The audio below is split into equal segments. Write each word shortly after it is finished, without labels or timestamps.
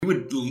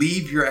would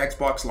leave your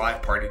Xbox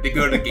Live party to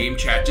go to game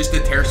chat just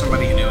to tear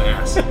somebody a new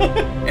ass,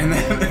 and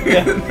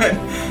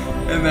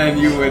then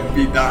you would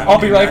be done. I'll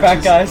be right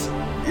back, guys.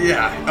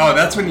 Yeah. Oh,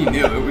 that's when you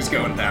knew it was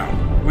going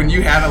down. When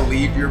you had to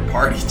leave your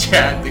party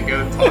chat to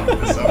go talk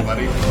to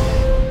somebody.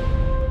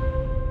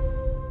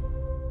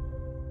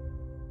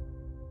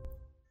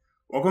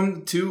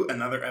 Welcome to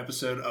another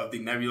episode of the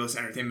Nebulous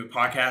Entertainment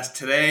Podcast.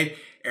 Today,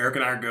 Eric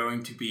and I are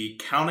going to be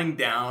counting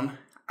down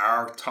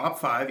our top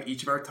 5,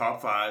 each of our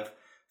top 5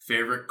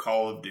 favorite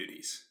Call of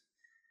Duties.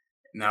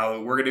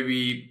 Now, we're going to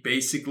be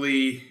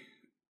basically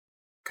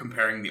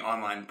comparing the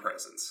online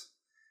presence.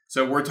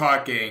 So we're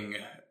talking,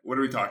 what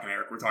are we talking,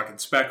 Eric? We're talking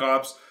Spec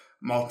Ops,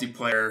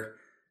 multiplayer,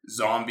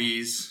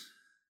 zombies.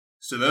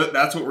 So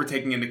that's what we're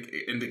taking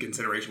into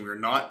consideration. We're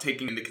not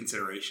taking into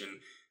consideration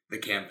the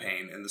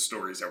campaign and the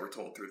stories that were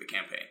told through the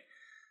campaign.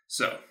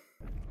 So,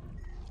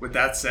 with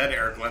that said,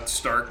 Eric, let's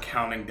start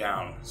counting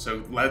down.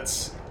 So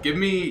give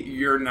me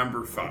your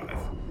number 5.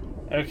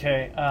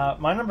 Okay,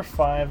 my number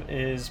 5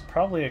 is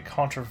probably a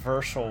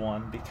controversial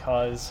one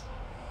because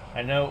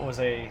I know it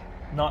was a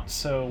not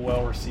so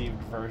well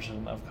received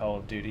version of Call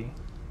of Duty,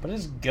 but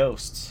it's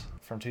Ghosts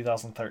from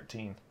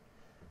 2013.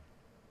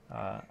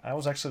 That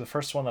was actually the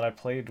first one that I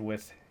played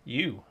with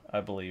you,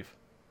 I believe.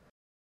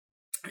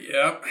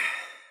 Yep.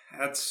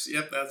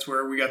 That's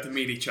where we got to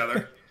meet each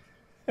other.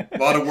 A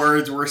lot of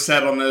words were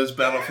said on those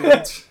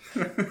battlefields.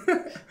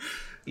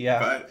 Yeah.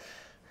 But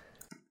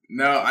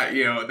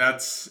no,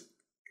 that's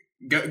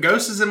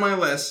Ghost is in my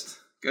list.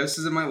 Ghost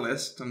is in my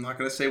list. I'm not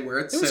going to say where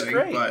it's sitting,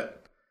 great.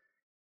 But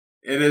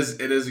it is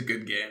a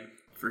good game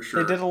for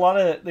sure. They did a lot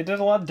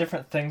of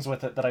different things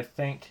with it that I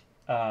think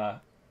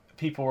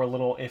people were a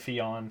little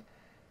iffy on.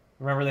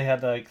 Remember they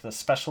had like the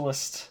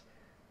specialist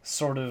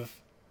sort of.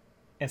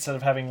 Instead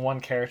of having one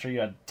character, you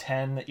had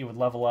 10 that you would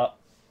level up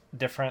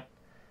different.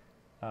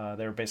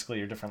 They were basically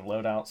your different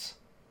loadouts.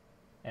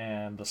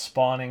 And the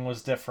spawning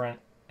was different,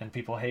 and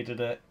people hated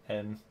it.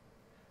 And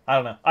I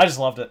don't know. I just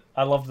loved it.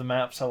 I loved the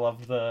maps. I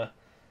loved the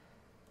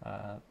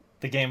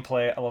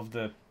gameplay. I loved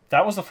the...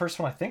 That was the first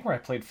one, I think, where I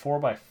played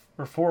 4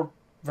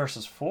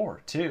 versus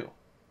 4, too.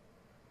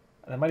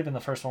 That might have been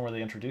the first one where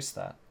they introduced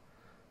that.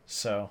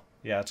 So,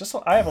 yeah,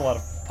 I have a lot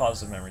of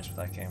positive memories with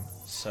that game.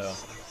 So...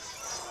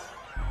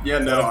 Yeah,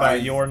 no,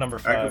 your number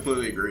 5? I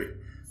completely agree.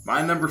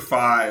 My number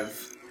 5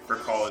 for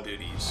Call of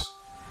Duties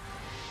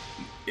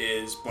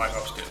is Black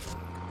Ops 2.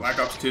 Black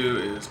Ops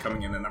 2 is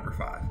coming in at number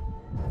 5.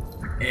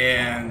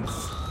 And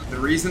the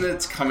reason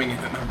it's coming in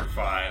at number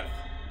 5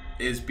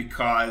 is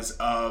because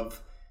of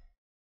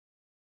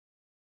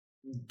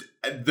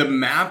the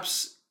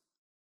maps,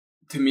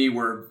 to me,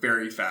 were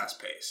very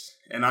fast-paced.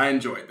 And I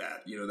enjoyed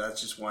that.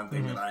 That's just one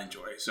thing that I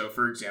enjoy. So,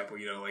 for example,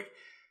 like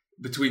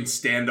between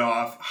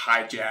Standoff,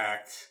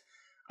 Hijacked...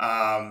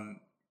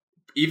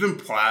 even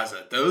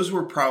Plaza, those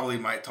were probably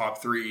my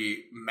top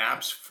 3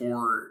 maps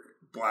for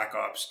Black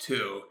Ops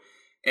 2.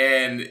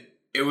 And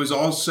it was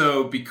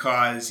also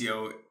because,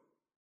 it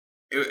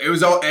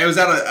was at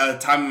a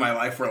time in my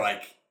life where,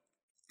 like,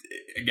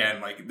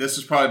 again, like, this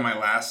was probably my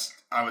last,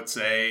 I would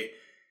say,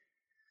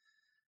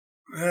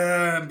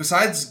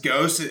 besides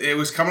Ghost, it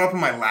was coming up on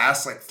my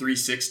last, like,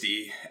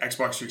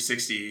 Xbox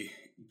 360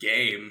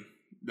 game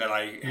that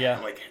I,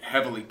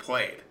 heavily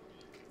played.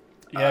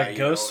 Yeah,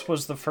 Ghost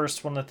was the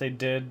first one that they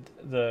did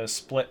the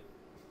split.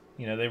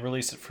 They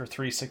released it for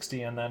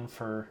 360 and then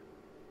for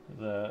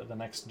the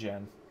next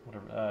gen,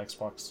 whatever,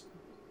 Xbox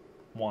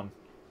One.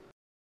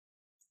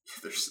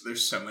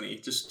 There's so many.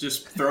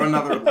 Just throw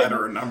another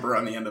letter or number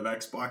on the end of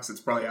Xbox.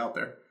 It's probably out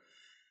there.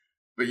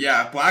 But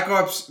yeah, Black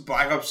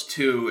Ops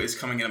 2 is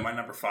coming in at my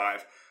number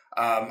 5.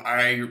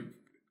 I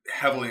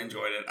heavily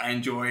enjoyed it. I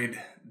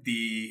enjoyed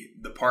the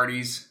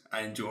parties.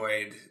 I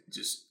enjoyed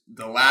just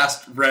the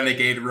last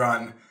Renegade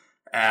run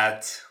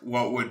at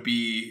what would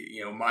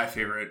be, my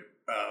favorite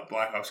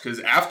Black Ops.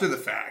 Because after the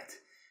fact,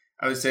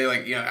 I would say,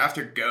 like,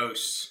 after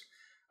Ghosts,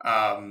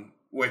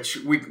 which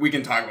we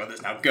can talk about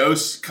this now.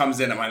 Ghosts comes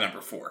in at my number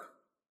 4.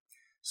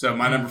 So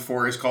my number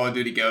 4 is Call of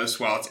Duty Ghosts,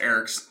 while it's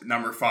Eric's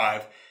number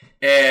 5.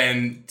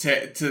 And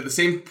to the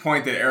same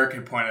point that Eric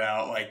had pointed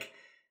out, like,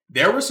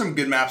 there were some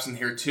good maps in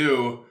here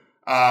too.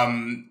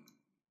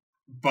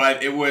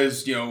 But it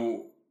was,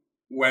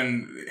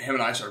 when him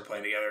and I started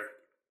playing together,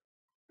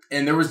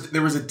 and there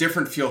was a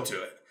different feel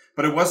to it,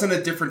 but it wasn't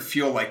a different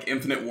feel like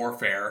Infinite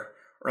Warfare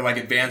or like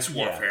Advanced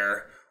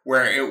Warfare,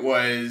 where it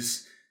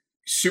was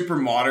super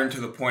modern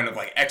to the point of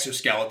like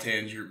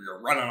exoskeletons.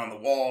 You're running on the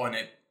wall, and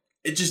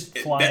it just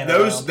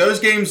those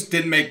games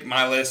didn't make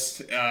my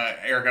list.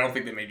 Eric, I don't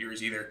think they made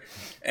yours either,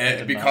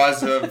 and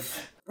because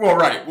of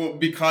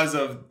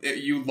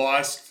you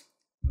lost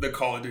the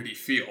Call of Duty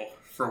feel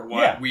for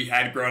what we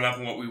had grown up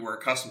and what we were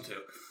accustomed to.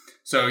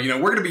 So, we're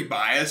going to be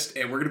biased,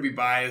 and we're going to be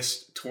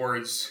biased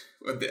towards,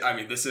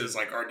 this is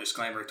like our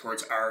disclaimer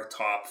towards our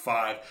top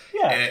 5.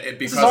 Yeah, because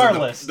this is our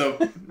list. And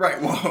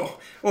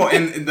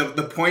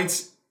the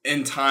points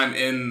in time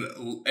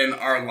in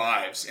our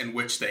lives in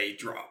which they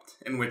dropped,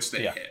 in which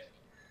they hit.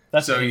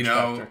 That's so,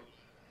 factor.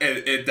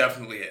 It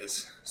definitely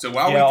is. So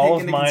while we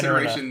take into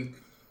consideration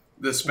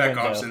the Spec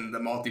window. Ops and the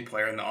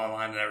multiplayer and the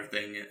online and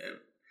everything.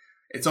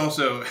 It's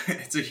also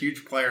it's a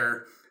huge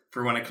player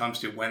for when it comes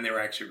to when they were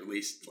actually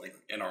released, like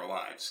in our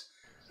lives.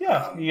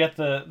 Yeah, you get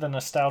the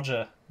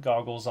nostalgia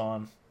goggles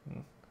on.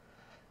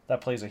 That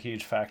plays a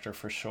huge factor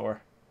for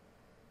sure.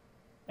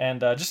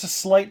 And just a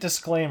slight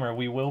disclaimer: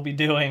 we will be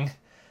doing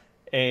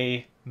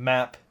a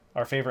map,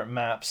 our favorite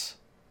maps,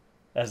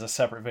 as a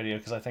separate video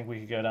because I think we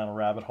could go down a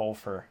rabbit hole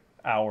for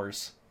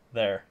hours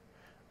there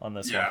on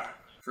this one. Yeah,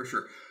 for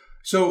sure.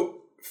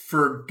 So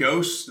for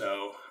Ghosts,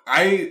 though,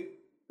 I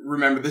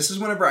remember this is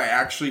whenever I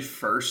actually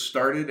first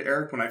started,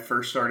 Eric, when I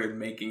first started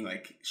making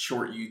like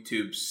short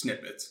YouTube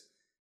snippets.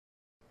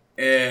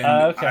 And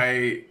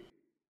okay.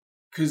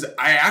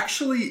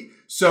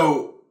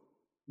 So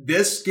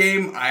this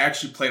game I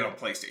actually played on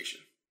PlayStation.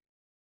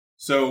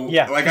 So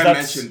yeah, like I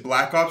mentioned,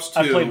 Black Ops 2.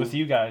 I played with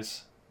you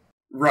guys.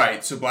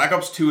 Right. So Black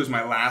Ops 2 is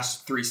my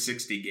last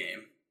 360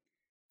 game.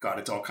 God,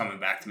 it's all coming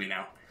back to me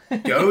now.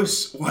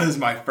 Ghosts was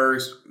my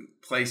first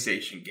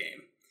PlayStation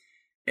game.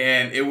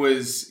 And it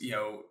was,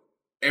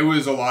 it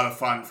was a lot of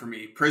fun for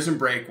me. Prison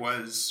Break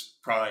was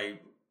probably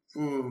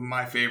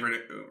my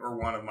favorite or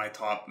one of my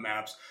top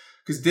maps.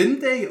 Because didn't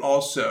they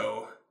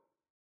also,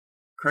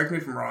 correct me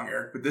if I'm wrong,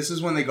 Eric, but this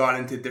is when they got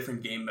into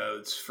different game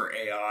modes for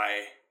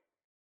AI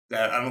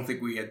that I don't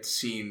think we had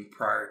seen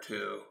prior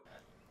to.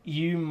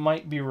 You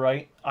might be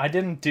right. I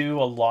didn't do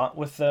a lot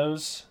with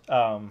those.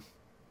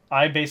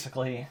 I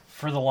basically,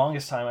 for the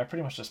longest time, I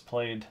pretty much just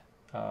played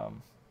the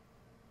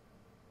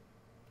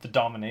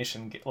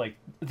domination, like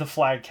the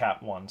flag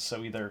cap one.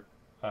 So either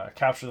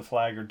capture the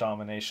flag or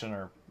domination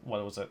or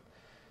what was it?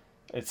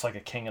 It's like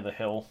a King of the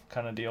Hill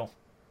kind of deal.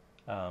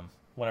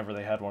 Whenever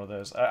they had one of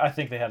those. I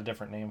think they had a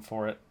different name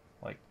for it,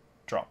 like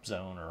Drop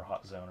Zone or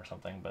Hot Zone or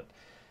something. But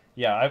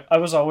yeah, I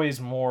was always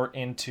more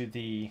into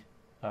the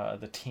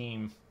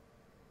team,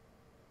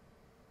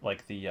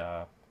 like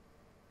the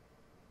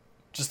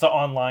just the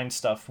online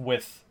stuff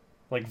with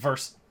like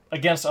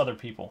against other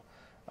people.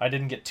 I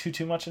didn't get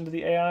too much into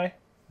the AI,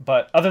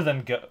 but other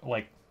than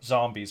like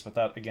zombies, but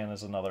that again is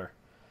that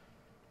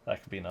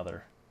could be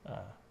another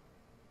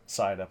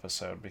side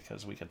episode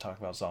because we could talk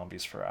about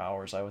zombies for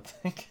hours, I would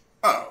think.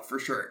 Oh, for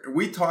sure.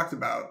 We talked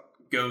about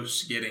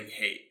Ghosts getting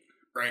hate,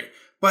 right?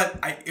 But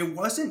it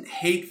wasn't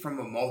hate from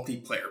a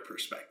multiplayer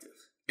perspective.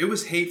 It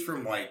was hate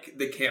from like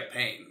the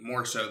campaign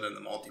more so than the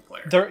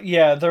multiplayer.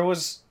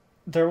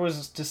 There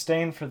was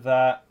disdain for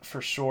that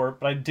for sure,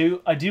 but I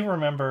do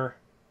remember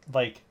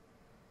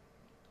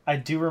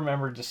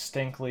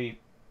distinctly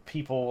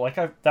people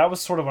that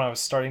was sort of when I was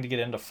starting to get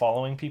into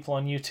following people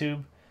on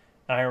YouTube,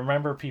 and I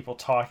remember people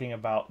talking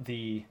about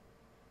the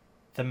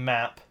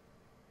map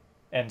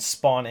and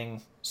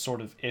spawning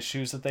sort of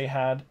issues that they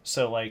had.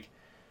 So like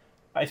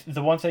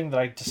the one thing that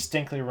I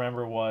distinctly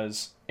remember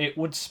was it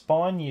would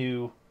spawn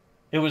you,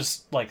 it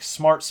was like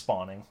smart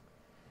spawning,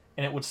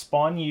 and it would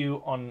spawn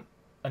you on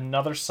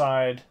another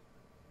side,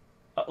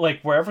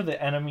 like wherever the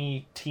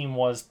enemy team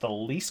was the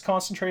least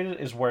concentrated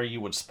is where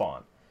you would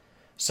spawn.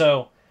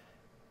 So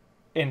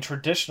in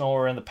traditional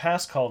or in the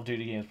past Call of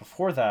Duty games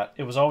before that,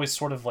 it was always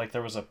sort of like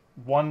there was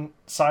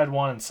side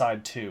one and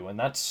side two, and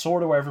that's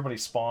sort of where everybody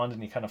spawned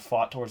and you kind of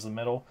fought towards the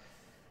middle.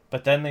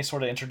 But then they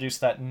sort of introduced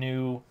that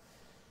new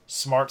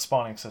smart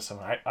spawning system.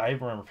 I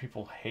remember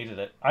people hated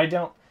it. I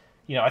don't,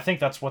 I think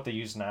that's what they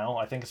use now.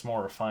 I think it's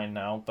more refined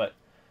now, but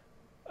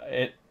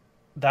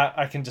that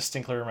I can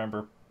distinctly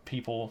remember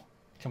people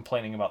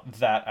complaining about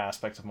that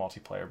aspect of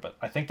multiplayer, but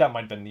I think that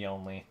might have been the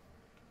only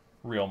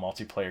real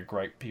multiplayer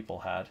gripe people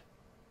had.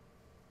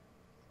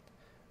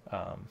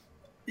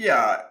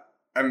 Yeah,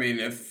 I mean,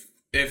 if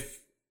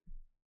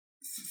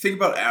think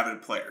about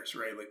avid players,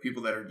 right? Like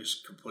people that are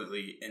just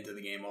completely into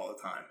the game all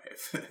the time.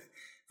 If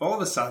all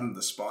of a sudden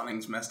the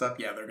spawning's messed up,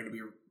 yeah, they're going to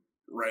be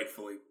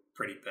rightfully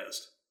pretty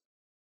pissed.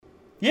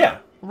 Yeah,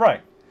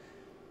 right.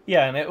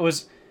 Yeah, and it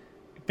was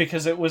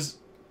because it was,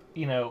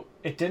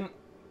 it didn't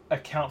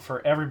account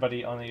for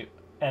everybody on the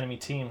enemy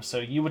team, so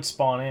you would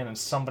spawn in and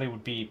somebody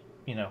would be,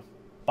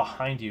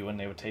 behind you and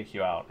they would take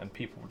you out, and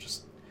people were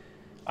just...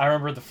 I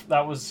remember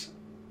that was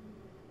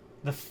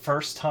the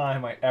first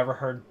time I ever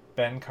heard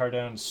Ben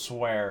Cardone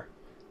swear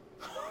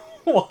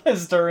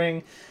was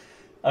during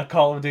a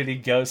Call of Duty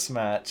Ghosts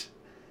match,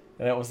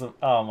 and it was that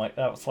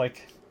was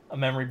like a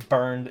memory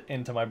burned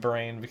into my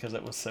brain because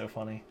it was so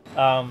funny.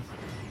 I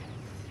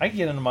can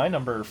get into my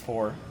number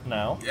 4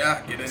 now.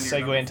 Yeah, get into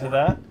segue into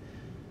 4.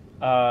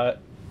 That.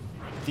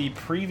 The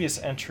previous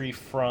entry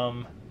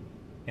from,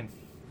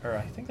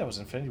 I think that was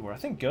Infinity Ward. I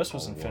think Ghost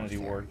was Infinity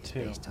Ward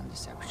too.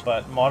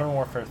 But Modern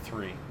Warfare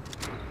 3.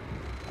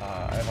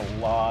 I have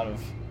a lot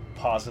of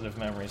positive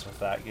memories with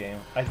that game.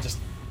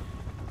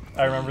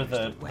 I remember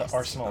the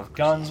arsenal of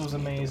guns was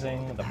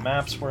amazing. The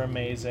maps were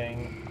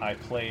amazing. I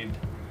played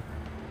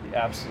the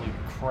absolute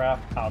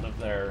crap out of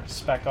their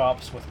Spec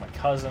Ops with my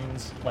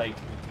cousins. Like,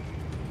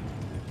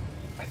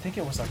 I think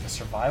it was like a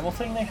survival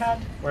thing they had,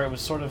 where it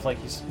was sort of like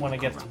you went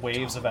against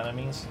waves of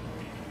enemies.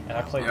 And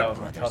I played that with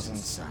my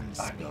cousins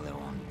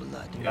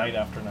night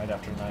after night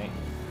after night.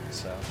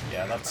 So,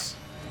 yeah,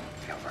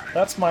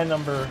 that's my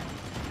number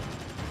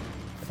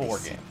 4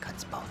 game.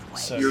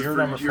 So You're your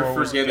number 4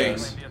 was forgetting.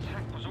 good.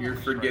 You're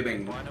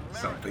forgetting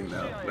something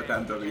though with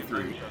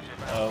MW3,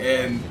 Oh.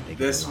 and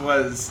this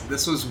was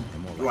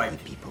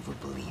like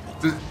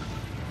the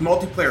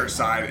multiplayer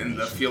side and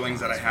the feelings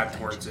that I had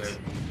towards it.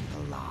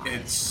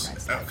 It's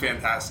a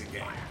fantastic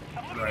game,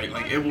 right?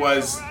 Like it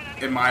was,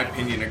 in my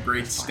opinion, a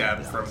great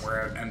step from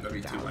where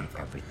MW2 went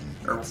from,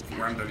 or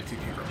where MW2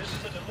 came from.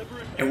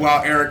 And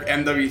while Eric,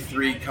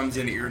 MW3 comes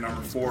in at your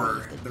number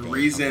 4, the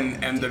reason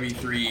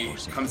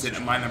MW3 comes in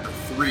at my number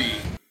 3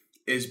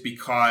 is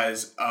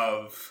because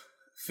of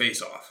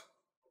Face Off.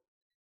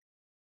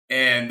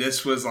 And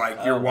this was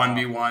like your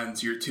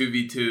 1v1s, your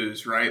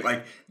 2v2s, right?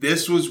 Like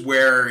this was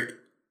where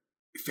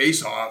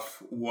Face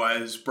Off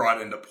was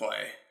brought into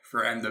play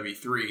for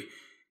MW3.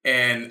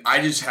 And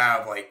I just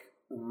have like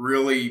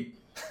really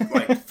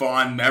like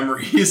fond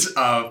memories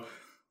of,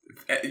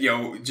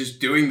 just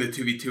doing the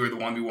 2v2 or the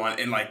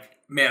 1v1. And like,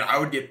 man, I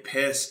would get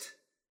pissed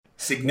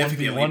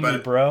significantly. 1v1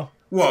 but bro.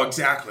 Well,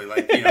 exactly.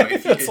 Like,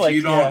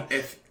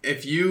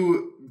 if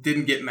you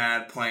didn't get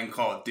mad playing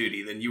Call of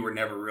Duty, then you were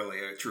never really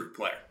a true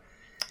player.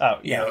 Oh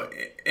yeah.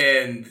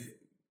 And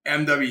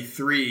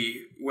MW3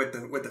 with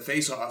the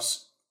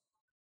face-offs,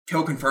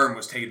 Kill Confirm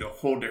was taken to a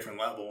whole different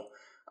level.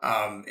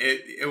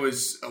 It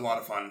was a lot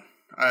of fun.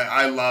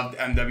 I loved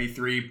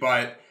MW3,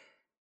 but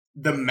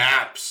the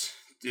maps,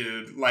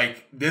 dude,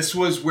 like this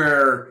was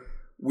where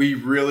we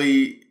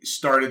really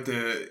started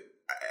to.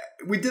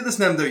 We did this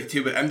in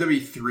MW2, but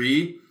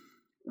MW3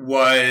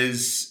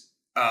 was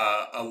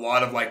a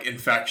lot of like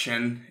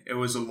infection. It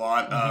was a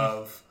lot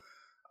of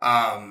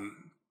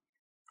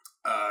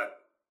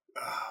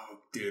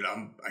dude,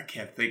 I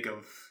can't think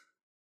of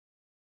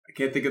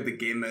the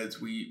game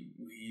modes we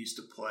used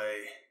to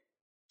play.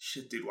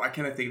 Shit, dude, why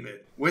can't I think of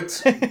it?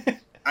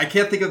 I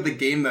can't think of the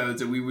game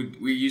modes that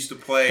we used to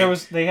play.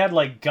 They had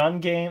like gun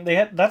game.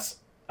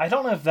 I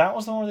don't know if that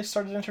was the one where they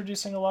started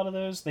introducing a lot of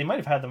those. They might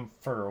have had them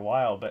for a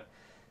while, but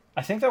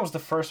I think that was the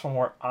first one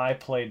where I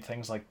played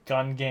things like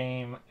gun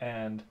game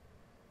and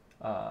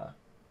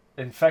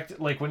infected.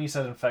 Like when you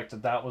said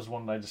infected, that was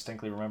one that I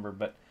distinctly remember.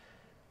 But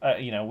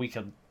we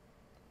could.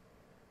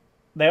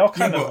 They all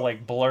kind of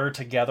like blur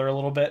together a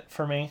little bit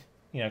for me,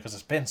 because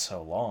it's been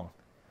so long.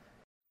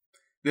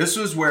 This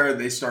was where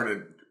they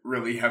started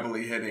really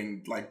heavily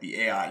hitting like the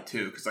AI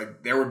too, because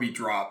like there would be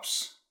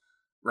drops,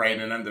 right,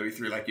 in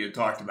MW3 like you had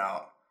talked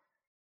about,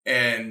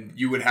 and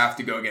you would have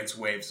to go against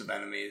waves of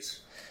enemies.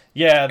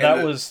 Yeah,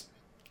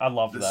 I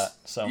loved that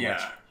so much.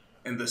 Yeah,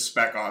 and the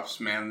Spec Ops,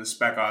 man, the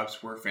Spec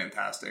Ops were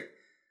fantastic.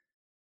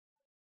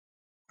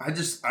 I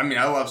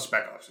love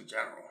Spec Ops in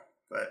general,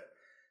 but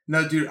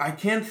no, dude, I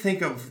can't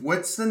think of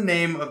what's the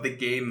name of the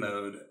game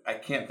mode. I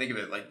can't think of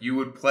it. Like you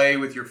would play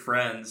with your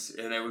friends,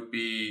 and it would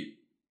be,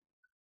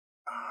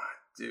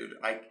 dude,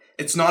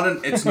 it's not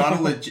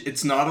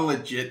a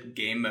legit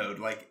game mode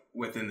like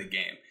within the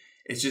game.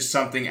 It's just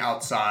something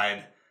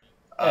outside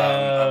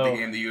of the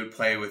game that you would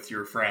play with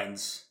your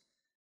friends,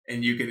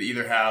 and you could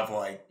either have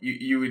like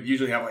you would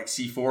usually have like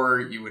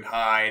C4. You would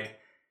hide.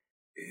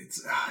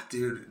 It's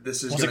dude,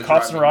 this is. Was it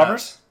Cops and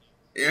Robbers?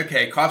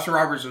 Okay, Cops and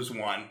Robbers was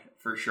one.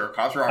 For sure.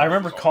 Cops Robbers. I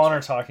remember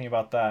Connor talking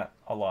about that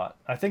a lot.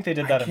 I think they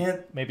did that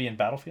maybe in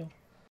Battlefield.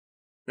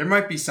 There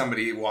might be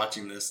somebody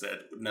watching this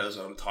that knows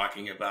what I'm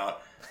talking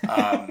about.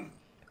 I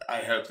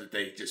hope that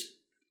they just...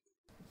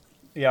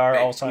 Yeah, our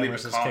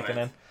Alzheimer's is kicking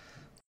in.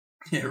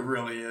 It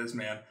really is,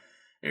 man.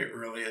 It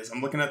really is.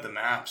 I'm looking at the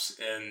maps,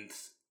 and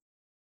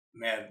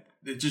man,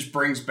 it just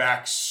brings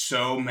back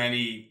so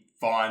many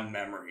fond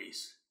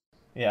memories.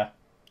 Yeah.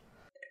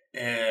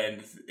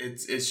 And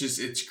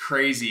it's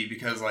crazy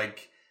because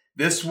like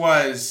this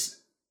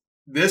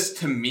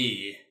to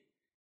me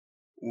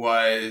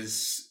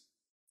was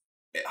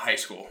high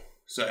school.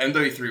 So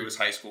MW3 was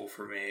high school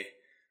for me,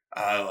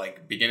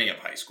 like beginning of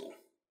high school.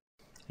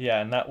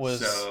 Yeah, and that was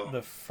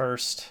the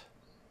first,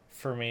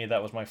 for me,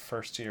 that was my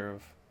first year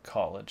of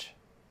college.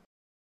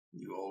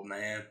 You old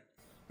man.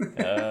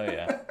 Oh,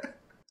 yeah.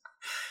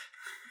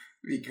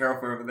 Be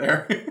careful over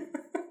there.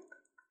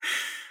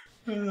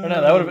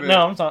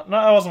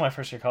 That wasn't my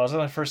first year of college. That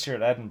was my first year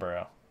at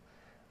Edinburgh.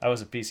 I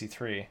was at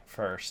BC3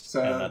 first.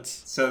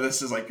 So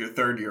this is like your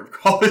third year of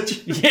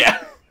college?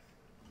 Yeah.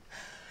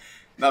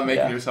 Not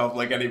making yourself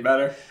look any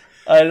better.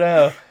 I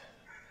know.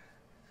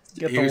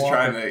 He was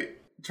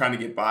trying to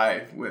get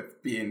by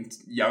with being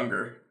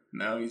younger.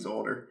 No, he's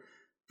older.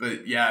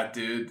 But yeah,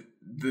 dude,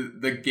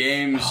 the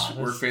games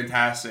were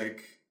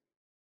fantastic.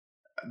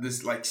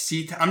 This like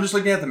I'm just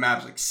looking at the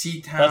maps, like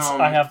Seatown.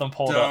 I have them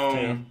pulled up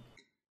too.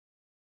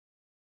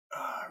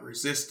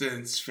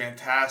 Resistance,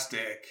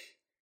 fantastic.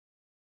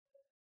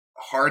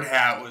 Hard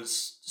Hat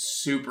was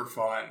super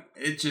fun.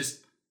 It's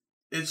just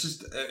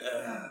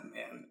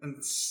man.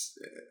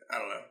 I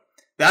don't know.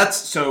 That's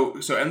so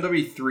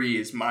MW3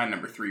 is my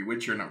number 3.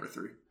 What's your number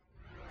 3?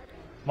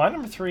 My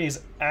number 3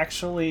 is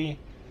actually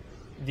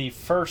the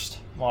first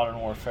Modern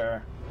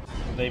Warfare.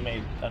 They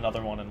made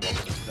another one in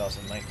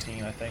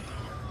 2019, I think.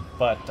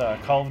 But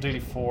Call of Duty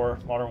 4,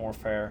 Modern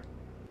Warfare.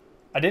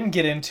 I didn't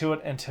get into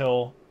it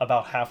until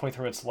about halfway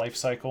through its life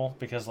cycle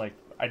because like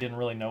I didn't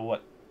really know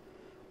what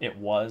it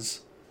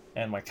was,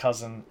 and my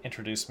cousin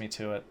introduced me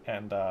to it,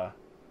 and that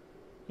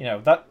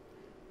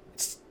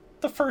it's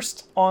the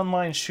first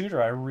online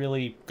shooter I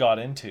really got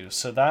into.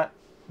 So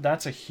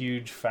that's a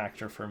huge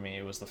factor for me.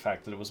 It was the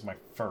fact that it was my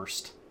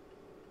first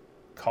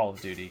Call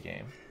of Duty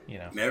game.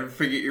 Never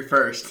forget your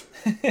first.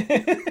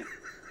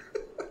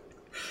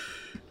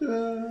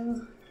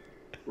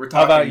 We're talking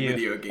How about you?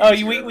 video games. Oh,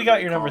 we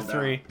got your number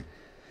 3.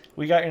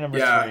 We got your number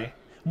 3.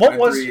 What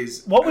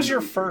was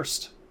your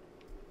first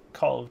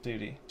Call of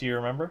Duty? Do you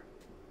remember?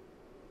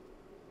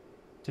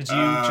 Did you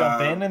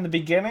jump in the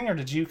beginning, or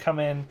did you come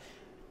in?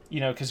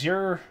 Because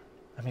you're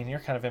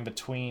kind of in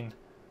between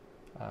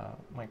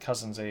my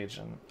cousin's age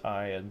and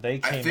and they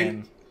came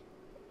in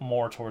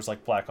more towards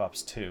like Black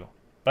Ops 2.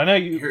 But I know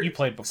you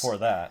played before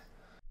that.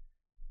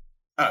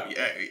 Oh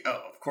yeah,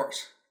 of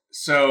course.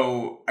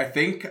 So I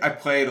think I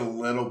played a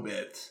little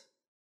bit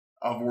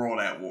of World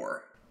at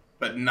War,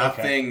 but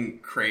nothing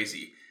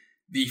crazy.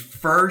 The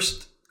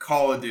first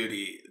Call of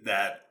Duty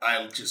that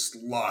I just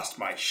lost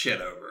my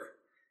shit over,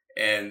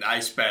 and I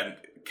spent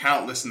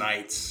countless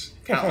nights,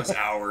 countless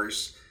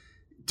hours,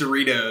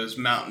 Doritos,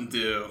 Mountain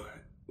Dew,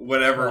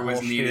 whatever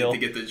was needed to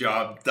get the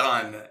job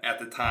done at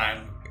the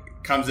time,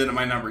 comes into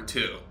my number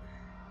 2.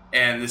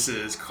 And this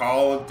is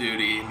Call of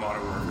Duty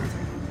Modern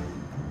Warfare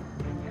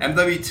 2.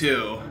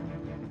 MW2,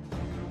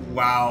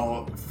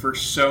 wow, for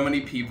so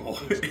many people,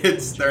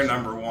 it's their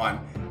number 1.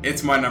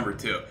 It's my number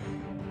 2.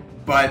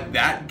 But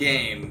that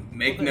game,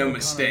 make no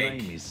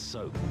mistake,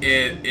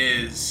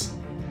 there's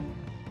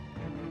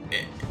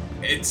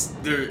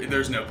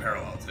no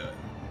parallel to it.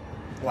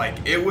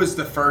 Like, it was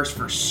the first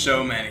for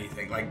so many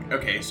things. Like,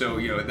 okay, so,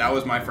 that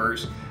was my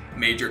first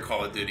major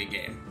Call of Duty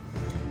game.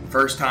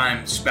 First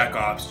time Spec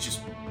Ops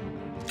just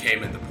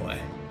came into play.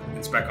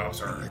 And Spec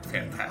Ops are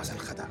fantastic.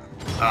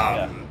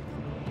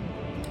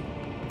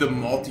 The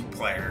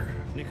multiplayer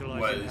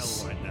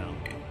was...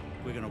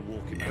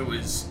 It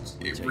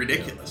was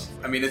ridiculous.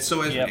 I mean, it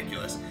still is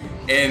ridiculous.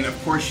 And,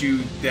 of course,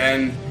 you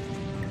then...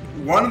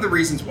 One of the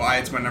reasons why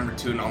it's my number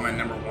 2 and not my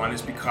number 1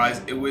 is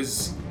because it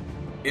was...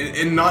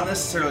 And not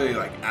necessarily,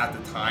 like, at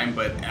the time,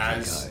 but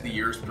as the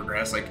years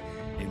progressed, like,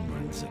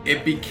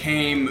 it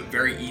became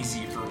very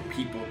easy for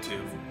people to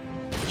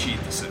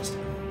cheat the system.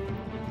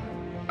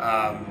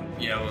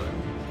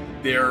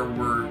 There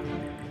were...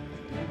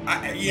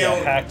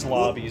 hacked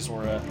lobbies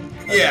were a...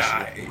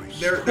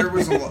 there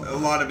was a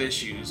lot of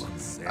issues,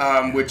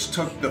 which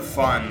took the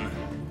fun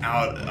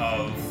out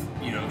of,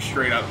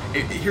 straight up...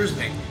 Here's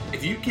the thing.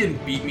 If you can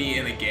beat me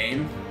in a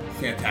game,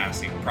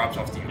 fantastic. Props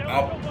off to you.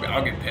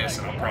 I'll get pissed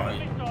and I'll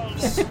probably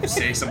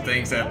say some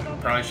things that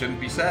probably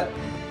shouldn't be said.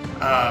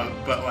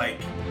 But, like,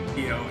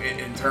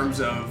 in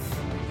terms of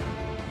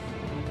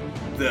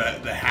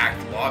the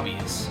hacked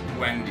lobbies,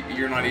 when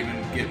you're not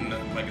even getting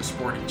a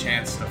sporting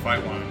chance to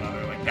fight one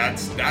another, like,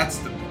 that's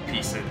the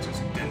piece that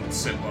just didn't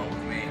sit well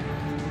with me.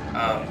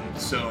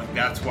 So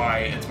that's why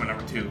it's my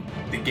number 2.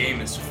 The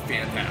game is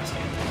fantastic.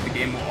 The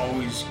game will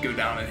always go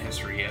down in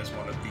history as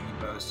one of the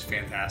most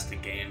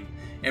fantastic game,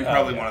 and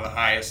probably one of the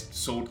highest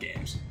sold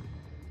games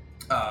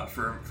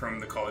from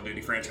the Call of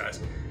Duty franchise.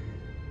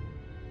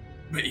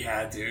 But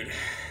yeah, dude,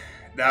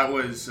 that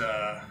was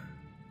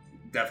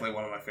definitely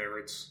one of my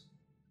favorites.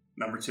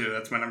 Number 2.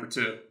 That's my number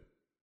 2.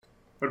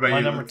 What about you?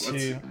 My number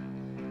 2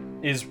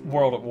 is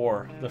World at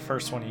War, the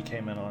first one you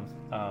came in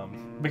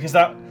on, because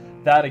that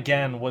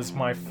again was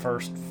my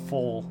first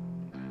full,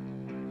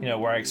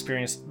 where I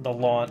experienced the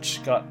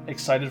launch, got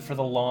excited for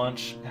the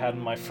launch, had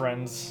my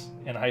friends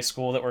in high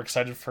school that were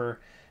excited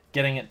for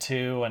getting it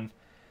too, and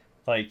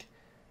like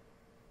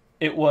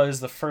it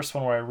was the first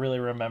one where I really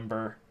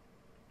remember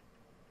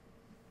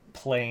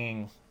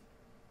playing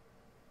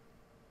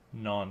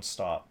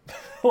non-stop.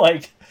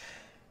 Like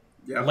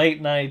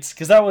late nights,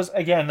 because that was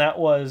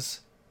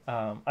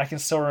I can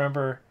still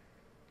remember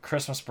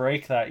Christmas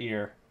break that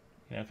year,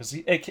 because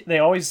they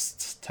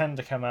always tend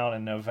to come out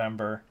in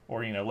November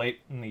or late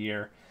in the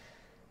year,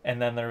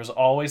 and then there was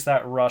always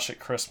that rush at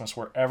Christmas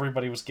where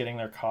everybody was getting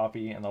their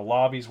copy and the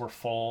lobbies were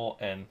full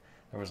and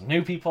there was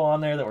new people on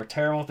there that were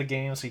terrible at the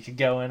game, so you could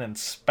go in and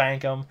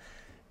spank them.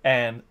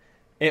 And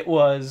it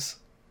was...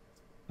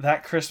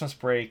 That Christmas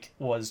break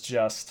was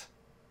just...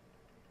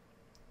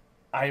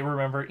 I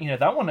remember,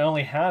 that one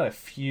only had a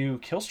few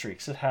kill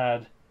streaks. It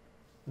had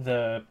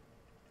the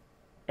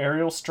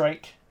aerial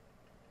strike.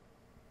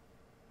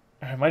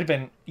 It might have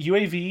been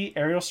UAV,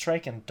 aerial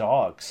strike, and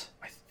dogs.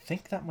 I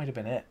think that might have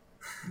been it.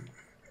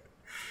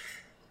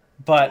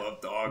 But, I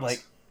love dogs.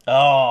 Like,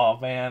 oh,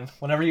 man.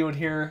 Whenever you would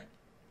hear...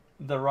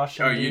 the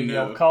Russian dude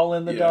yell, call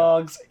in the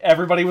dogs.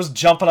 Everybody was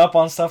jumping up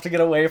on stuff to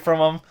get away from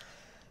them,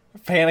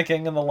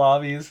 panicking in the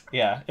lobbies.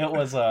 Yeah, that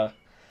was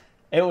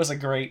a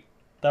great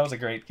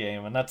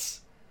game, and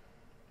that's,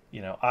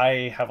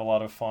 I have a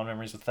lot of fond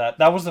memories with that.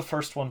 That was the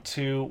first one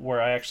too,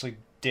 where I actually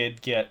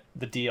did get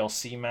the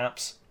DLC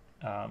maps.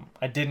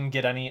 I didn't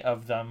get any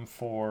of them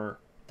for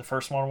the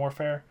first Modern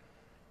Warfare,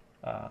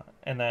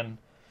 and then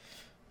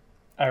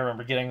I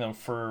remember getting them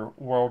for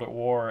World at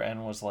War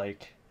and was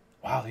like,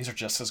 wow, these are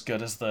just as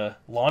good as the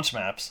launch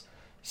maps.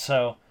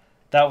 So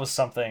that was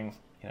something,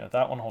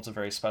 that one holds a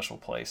very special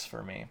place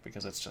for me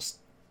because it's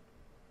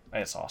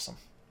awesome.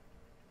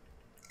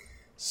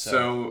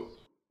 So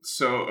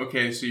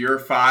okay, so your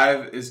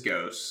 5 is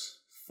Ghosts,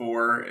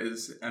 4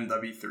 is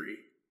MW3,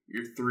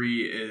 your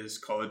 3 is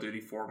Call of Duty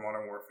 4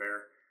 Modern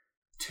Warfare,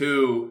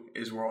 2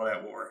 is World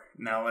at War.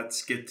 Now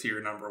let's get to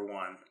your number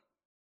 1.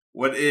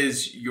 What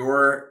is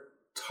your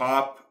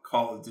top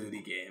Call of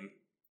Duty game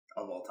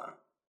of all time?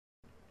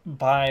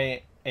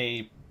 By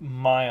a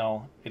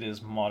mile, it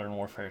is Modern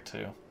Warfare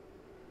 2.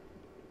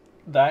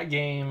 That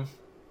game,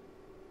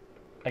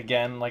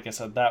 again, like I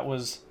said, that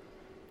was,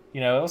 it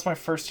was my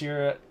first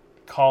year at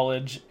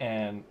college,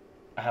 and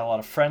I had a lot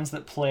of friends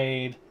that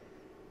played,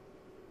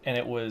 and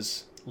it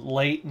was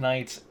late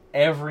nights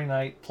every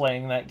night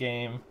playing that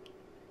game.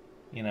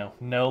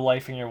 No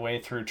lifing your way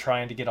through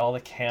trying to get all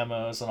the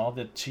camos and all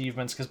the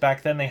achievements, because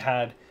back then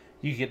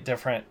you get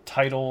different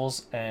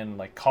titles and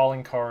like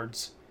calling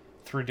cards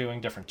through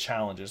doing different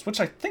challenges, which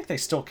I think they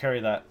still carry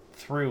that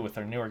through with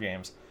their newer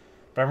games.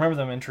 But I remember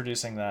them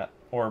introducing that,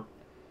 or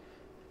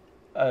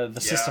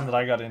the system that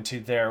I got into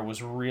there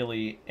was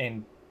really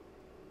in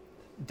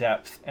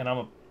depth, and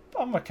I'm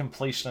a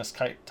completionist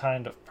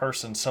kind of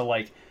person, so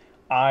like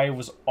I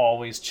was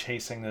always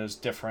chasing those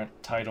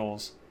different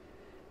titles.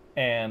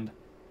 And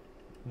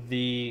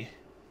the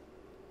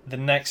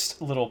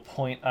next little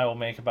point I will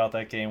make about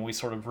that game, we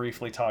sort of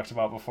briefly talked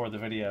about before the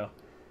video.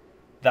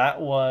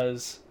 That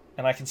was,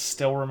 and I can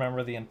still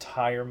remember the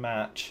entire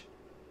match.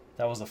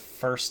 That was the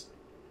first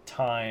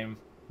time,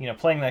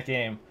 playing that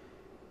game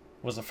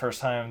was the first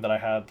time that I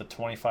had the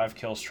 25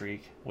 kill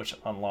streak, which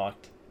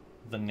unlocked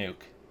the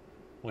nuke,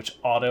 which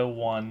auto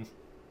won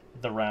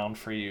the round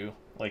for you.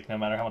 Like, no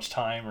matter how much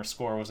time or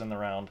score was in the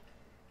round,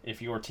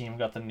 if your team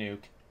got the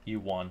nuke, you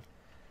won.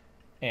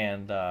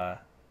 And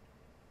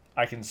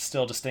I can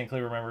still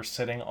distinctly remember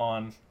sitting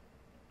on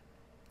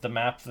the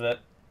map that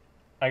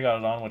I got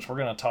it on, which we're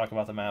going to talk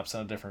about the maps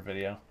in a different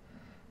video.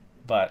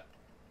 But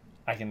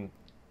I can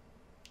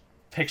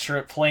picture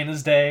it plain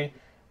as day.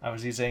 I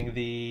was using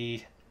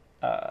the,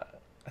 I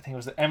think it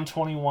was the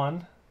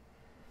M21,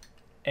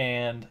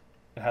 and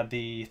it had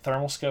the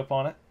thermal scope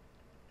on it,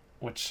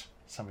 which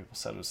some people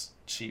said was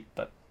cheap,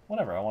 but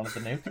whatever, I wanted the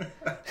nuke.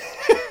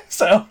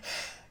 So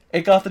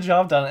it got the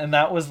job done, and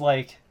that was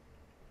like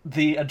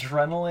the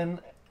adrenaline.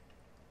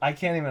 I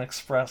can't even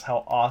express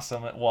how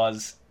awesome it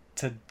was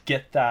to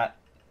get that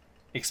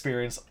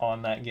experience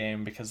on that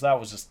game, because that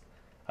was just,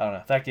 I don't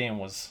know, that game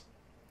was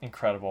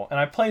incredible. And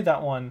I played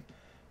that one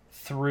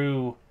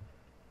through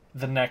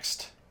the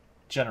next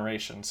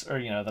generations, or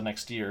the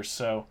next year.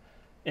 So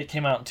it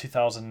came out in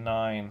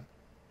 2009.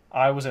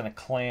 I was in a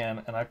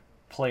clan, and I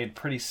played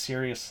pretty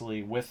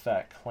seriously with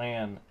that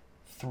clan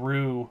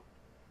through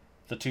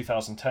the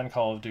 2010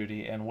 Call of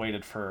Duty and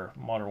waited for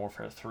Modern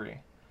Warfare 3.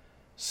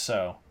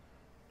 So,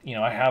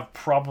 I have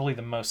probably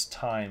the most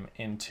time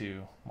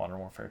into Modern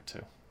Warfare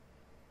 2.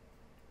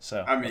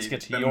 So, let's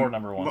get to your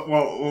number 1.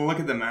 Well, we'll look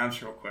at the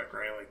maps real quick,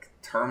 right? Like,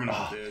 Terminal,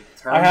 dude.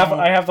 Terminal,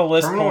 I have the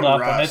list pulled up,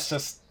 Rust. and it's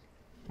just,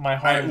 my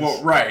heart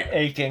is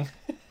aching.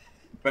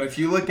 But if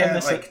you look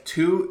at, like,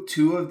 two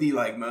of the,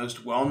 like,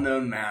 most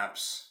well-known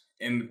maps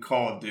in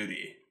Call of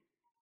Duty,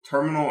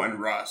 Terminal and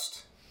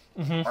Rust,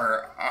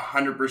 are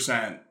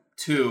 100%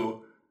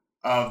 2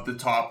 of the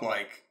top,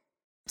 like,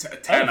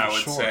 10, I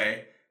would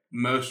say,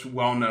 most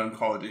well-known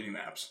Call of Duty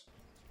maps.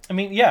 I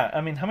mean, yeah.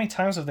 I mean, how many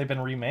times have they been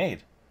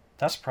remade?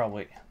 That's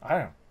probably, I don't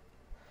know.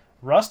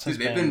 Rust has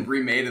they've been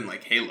remade in,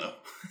 like, Halo.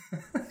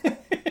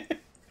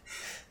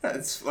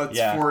 let's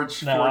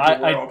forge the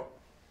world.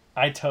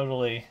 I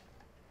totally,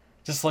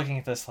 just looking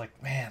at this,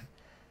 like, man,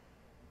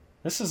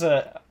 this is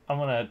I'm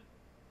going to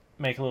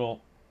make a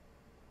little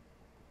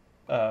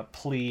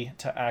plea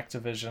to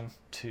Activision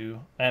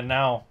and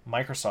now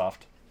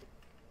Microsoft,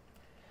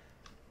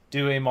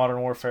 do a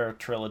Modern Warfare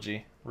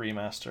trilogy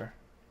remaster.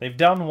 They've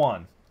done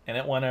one, and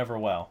it went over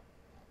well.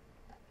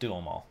 Do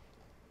them all.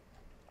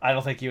 I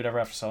don't think you would ever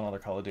have to sell another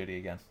Call of Duty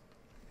again.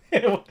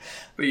 But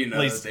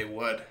that they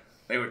would.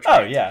 They would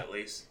try to, at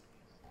least.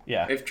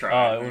 Yeah. They've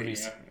tried.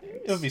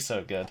 It would be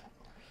so good.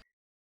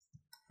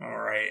 All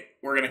right.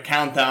 We're going to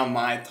count down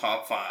my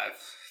top 5.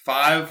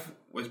 5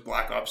 was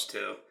Black Ops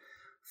 2.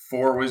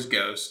 4 was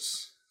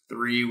Ghosts.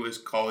 3 was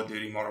Call of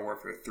Duty Modern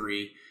Warfare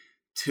 3.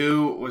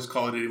 2 was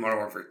Call of Duty Modern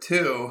Warfare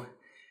 2.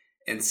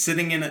 And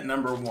sitting in at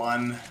number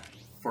 1,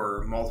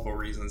 for multiple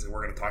reasons that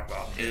we're going to talk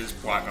about, is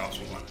Black Ops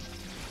 1.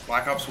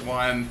 Black Ops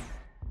 1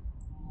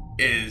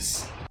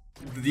 is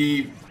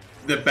the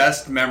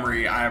best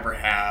memory I ever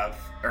have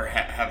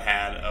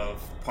had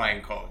of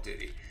playing Call of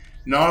Duty.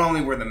 Not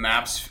only were the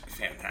maps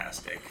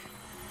fantastic,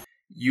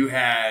 you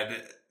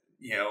had,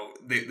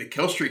 the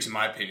kill streaks, in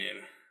my opinion,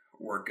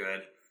 were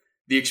good.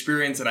 The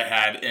experience that I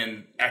had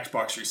in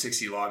Xbox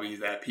 360 lobbies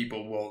that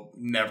people of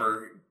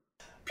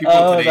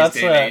today's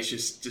day and age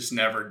just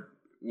never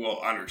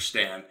will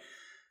understand.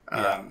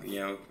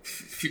 Yeah.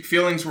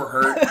 Feelings were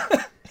hurt.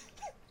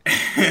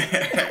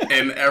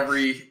 in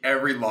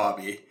every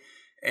lobby,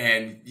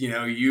 and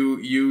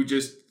you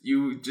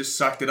just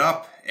sucked it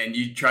up, and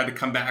you tried to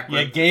come back.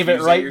 You gave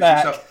it right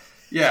back.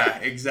 Yourself. Yeah,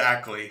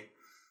 exactly.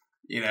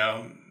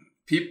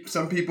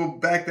 Some people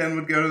back then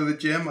would go to the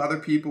gym. Other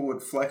people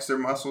would flex their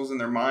muscles in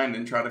their mind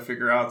and try to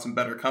figure out some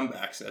better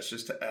comebacks. That's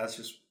just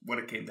what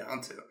it came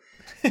down to.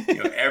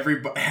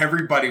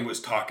 Everybody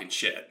was talking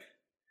shit.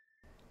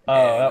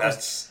 Oh,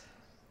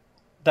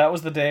 that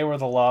was the day where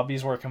the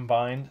lobbies were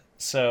combined.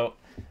 So,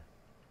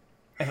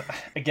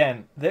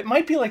 again, it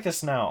might be like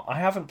this now. I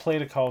haven't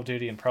played a Call of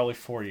Duty in probably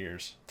 3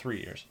 years.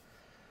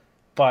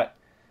 And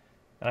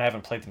I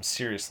haven't played them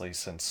seriously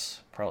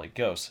since probably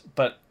Ghosts.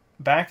 But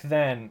back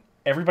then,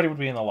 everybody would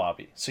be in the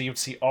lobby. So you would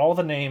see all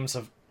the names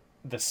of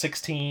the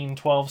 16,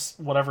 12,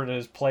 whatever it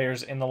is,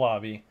 players in the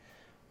lobby.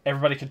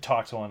 Everybody could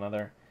talk to one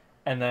another.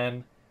 And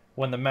then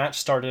when the match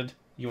started,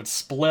 you would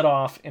split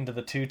off into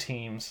the two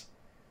teams,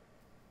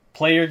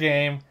 play your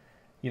game.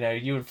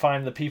 You would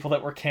find the people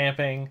that were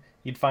camping.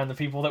 You'd find the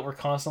people that were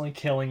constantly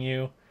killing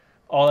you.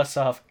 All that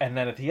stuff. And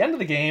then at the end of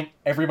the game,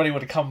 everybody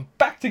would come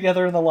back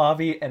together in the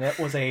lobby, and it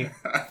was a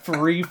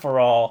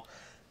free-for-all.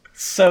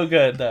 So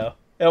good, though.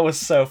 It was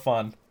so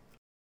fun.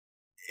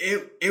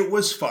 It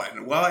was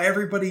fun. While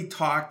everybody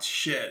talked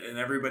shit and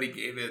everybody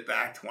gave it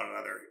back to one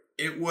another,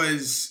 it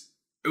was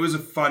a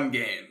fun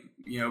game.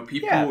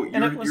 People,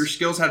 your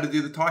skills had to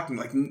do the talking.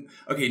 Like,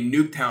 okay,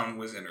 Nuketown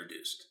was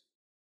introduced,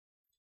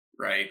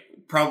 right?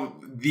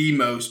 Probably the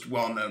most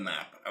well-known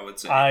map, I would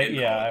say.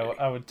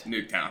 I would.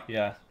 Nuketown.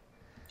 Yeah,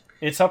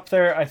 it's up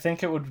there. I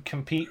think it would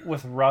compete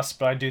with Rust,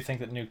 but I do think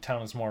that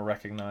Nuketown is more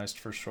recognized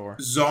for sure.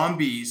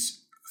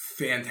 Zombies,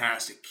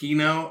 fantastic.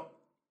 Kino,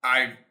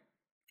 I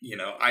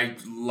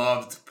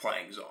loved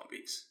playing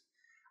zombies.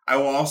 I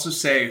will also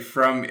say,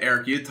 from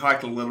Eric, you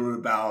talked a little bit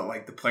about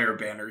like the player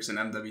banners in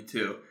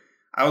MW2.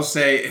 I will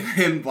say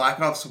in Black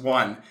Ops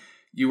 1,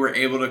 you were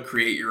able to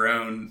create your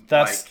own.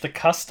 That's the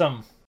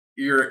custom.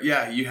 You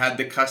had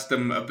the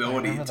custom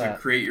ability to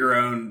create your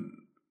own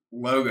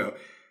logo.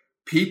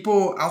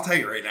 People, I'll tell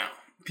you right now,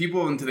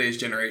 people in today's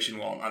generation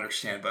won't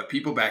understand, but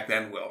people back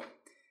then will.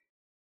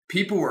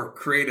 People were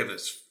creative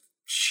as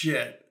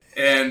shit.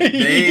 And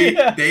they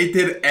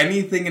did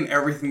anything and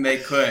everything they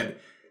could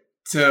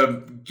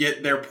to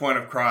get their point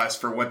across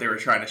for what they were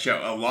trying to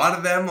show. A lot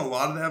of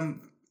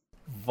them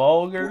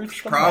vulgar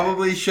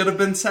probably should have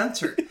been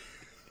censored.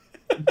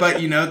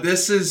 But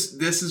this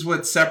is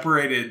what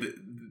separated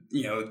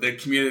the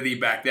community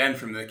back then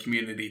from the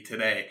community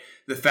today.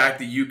 The fact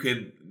that you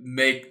could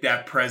make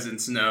that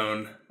presence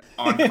known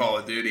on Call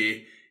of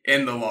Duty,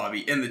 in the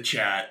lobby, in the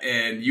chat,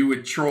 and you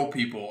would troll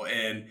people,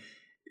 and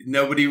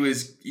nobody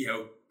was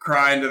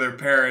crying to their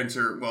parents,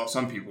 or well,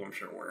 some people I'm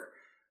sure were,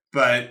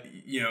 but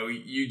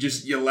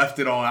you left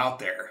it all out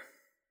there.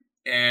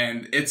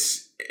 And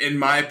it's, in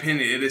my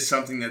opinion, it is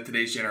something that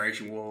today's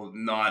generation will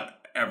not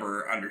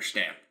ever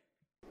understand.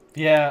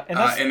 Yeah, and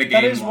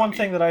that is one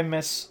thing that I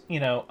miss.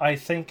 I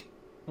think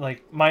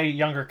like my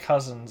younger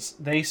cousins,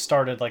 they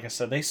started, like I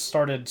said,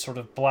 sort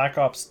of Black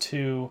Ops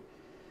 2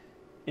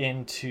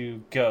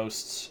 into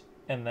Ghosts,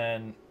 and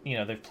then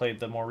they've played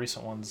the more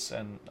recent ones,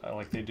 and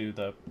like they do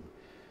the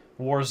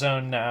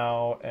Warzone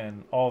now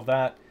and all of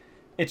that.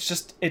 It's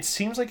just, it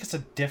seems like it's a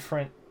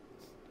different,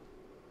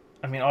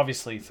 I mean,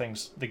 obviously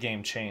the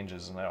game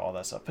changes and all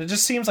that stuff, but it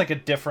just seems like a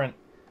different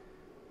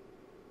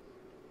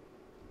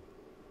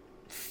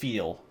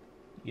feel,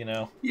 You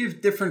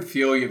have different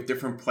feel, you have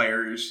different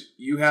players,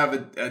 you have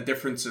a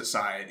different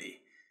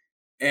society.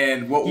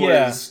 And what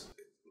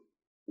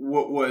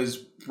was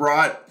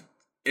brought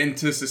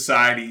into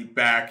society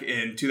back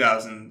in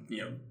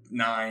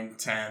 2009,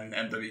 10,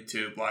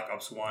 MW2, Black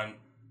Ops 1,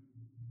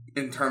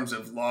 in terms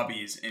of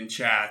lobbies and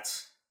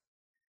chats,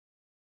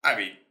 I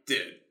mean,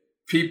 dude,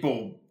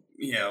 people,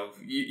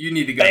 you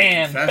need to go to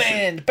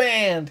confession.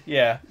 Banned.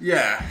 Yeah.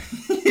 Yeah.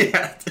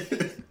 Yeah,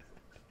 dude.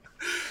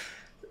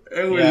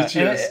 It was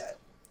just...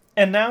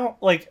 And now,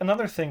 like,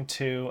 another thing,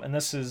 too, and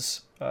this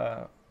is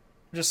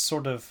just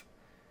sort of,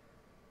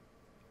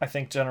 I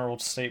think, general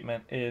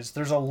statement, is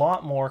there's a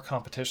lot more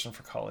competition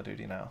for Call of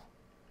Duty now.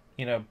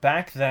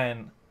 Back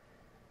then,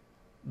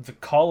 the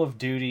Call of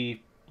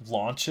Duty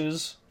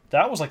launches,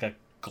 that was like a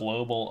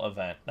global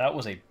event. That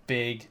was a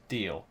big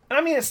deal. And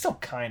I mean, it still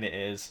kind of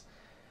is.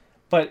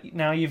 But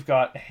now you've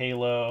got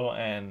Halo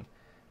and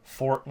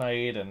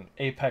Fortnite and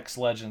Apex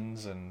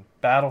Legends and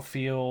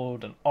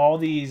Battlefield and all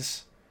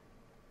these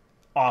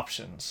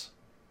options.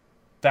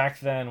 Back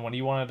then, when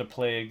you wanted to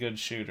play a good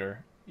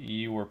shooter,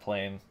 you were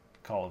playing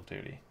Call of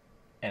Duty.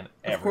 And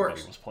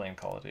everybody was playing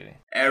Call of Duty.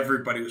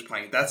 Everybody was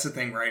playing it. That's the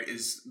thing, right?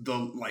 Is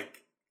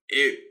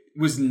it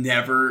was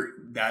never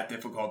that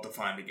difficult to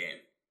find a game.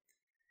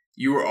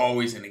 You were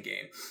always in a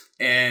game.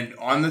 And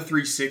on the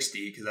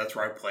 360, because that's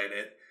where I played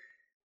it,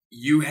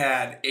 you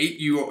had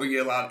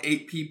you allowed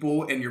 8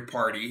 people in your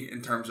party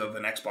in terms of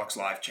an Xbox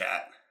Live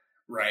chat,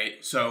 right?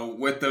 So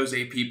with those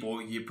 8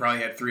 people, you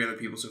probably had 3 other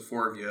people, so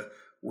 4 of you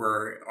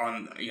were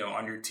on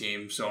your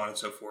team, so on and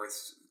so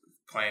forth,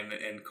 playing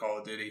in Call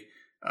of Duty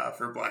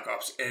for Black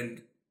Ops.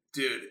 And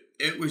dude,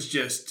 it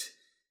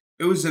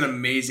was an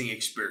amazing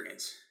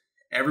experience.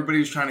 Everybody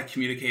was trying to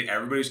communicate.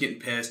 Everybody was getting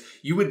pissed.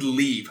 You would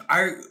leave.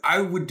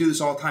 I would do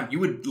this all the time. You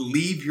would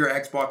leave your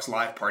Xbox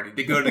Live party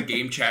to go to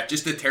game chat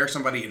just to tear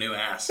somebody a new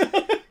ass,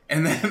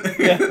 and then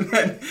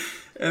yeah.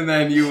 and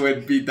then you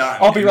would be done.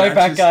 I'll be right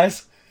back,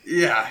 guys.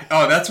 Yeah.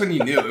 Oh, that's when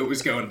you knew it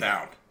was going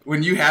down.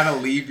 When you had to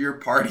leave your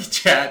party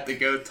chat to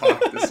go talk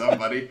to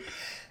somebody,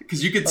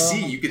 because you could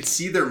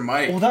see their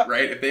mic,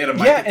 right? If they had a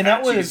mic, yeah, and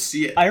that was you could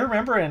see it. I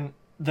remember in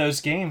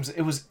those games,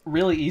 it was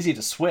really easy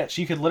to switch.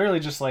 You could literally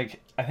just I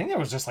think there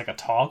was just a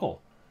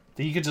toggle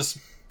that you could just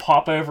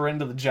pop over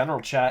into the general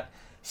chat,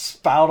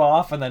 spout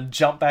off, and then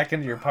jump back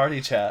into your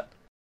party chat.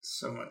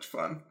 So much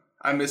fun.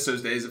 I miss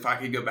those days. If I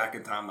could go back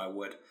in time, I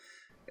would.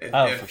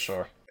 For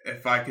sure.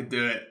 If I could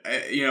do it,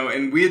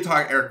 and we had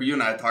talked, Eric, you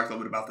and I had talked a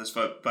little bit about this,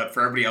 but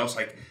for everybody else,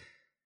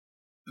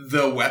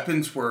 the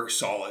weapons were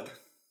solid.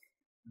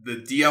 The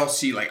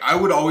DLC, I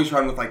would always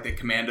run with the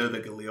Commando, the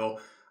Galil,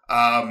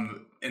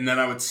 and then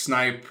I would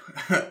snipe.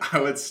 I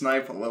would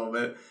snipe a little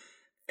bit,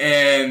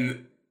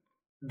 and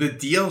the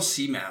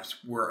DLC maps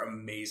were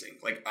amazing.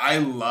 I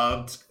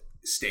loved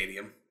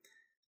Stadium.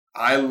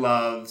 I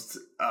loved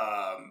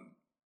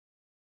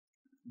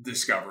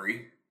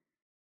Discovery.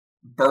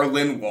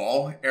 Berlin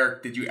Wall.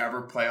 Eric, did you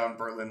ever play on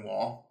Berlin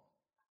Wall?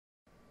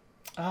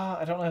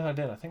 I don't know if I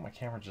did. I think my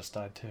camera just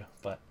died too.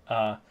 But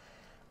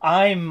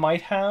I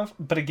might have.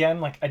 But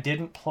again, I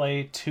didn't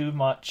play too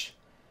much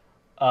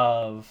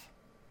of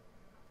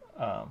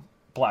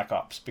Black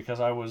Ops because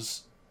I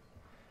was,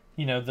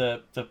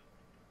 the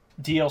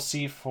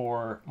DLC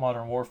for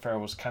Modern Warfare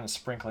was kind of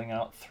sprinkling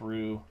out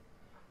through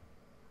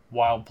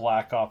while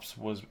Black Ops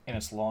was in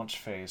its launch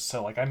phase.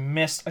 So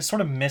I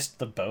sort of missed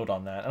the boat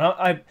on that.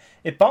 And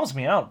it bums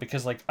me out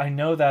because I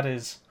know that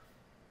is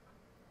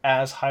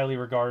as highly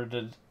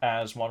regarded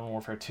as Modern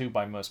Warfare 2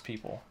 by most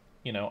people.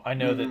 I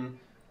know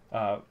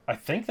that I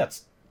think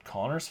that's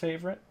Connor's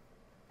favorite.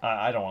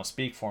 I don't want to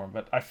speak for him,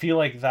 but I feel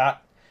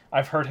that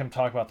I've heard him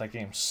talk about that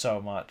game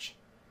so much.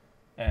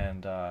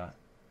 And I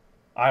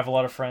have a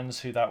lot of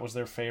friends who that was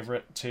their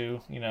favorite too.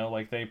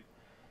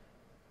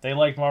 They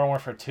liked Modern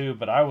Warfare 2,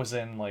 but I was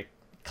in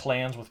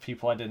clans with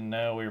people I didn't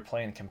know. We were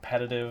playing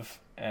competitive,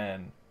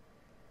 and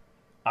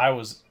I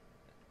was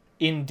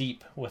in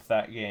deep with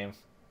that game.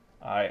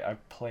 I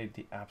played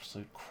the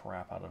absolute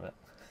crap out of it.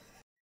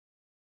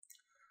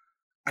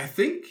 I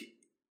think,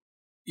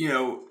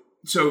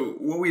 so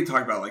what we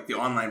talked about, the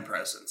online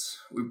presence,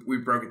 we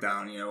broke it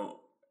down,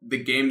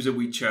 the games that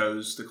we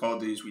chose, the Call of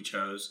Duties we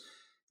chose,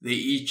 they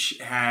each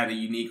had a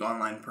unique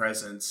online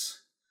presence,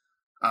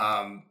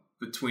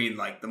 between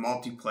the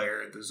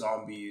multiplayer, the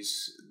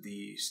zombies,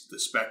 the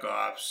spec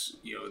ops,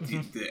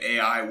 the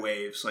AI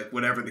waves,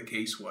 whatever the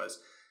case was.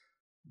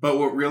 But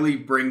what really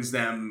brings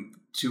them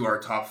to our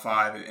top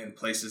 5 and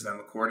places them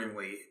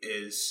accordingly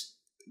is,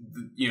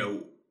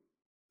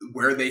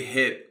 where they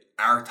hit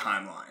our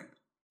timeline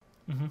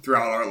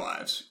throughout our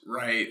lives,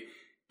 right?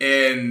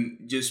 And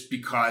just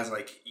because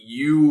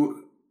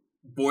you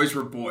boys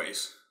were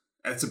boys,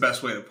 that's the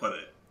best way to put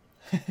it.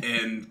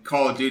 In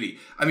Call of Duty.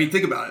 I mean,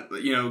 think about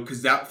it,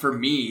 because that, for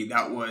me,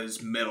 that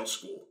was middle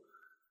school.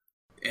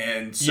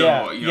 And so,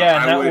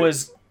 that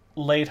was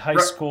late high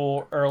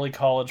school, early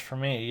college for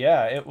me.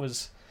 Yeah,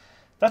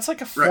 that's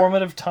a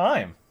formative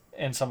time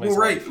in somebody's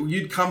life. Right.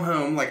 You'd come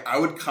home, I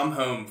would come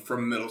home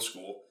from middle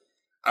school.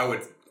 I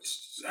would,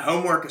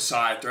 homework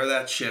aside, throw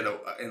that shit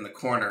in the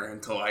corner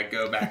until I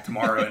go back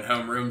tomorrow in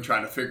homeroom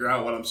trying to figure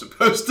out what I'm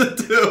supposed to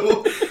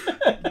do.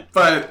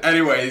 But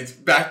anyways,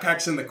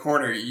 backpacks in the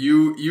corner,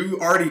 you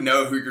already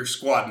know who you're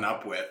squadding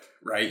up with,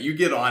 right? You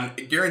get on,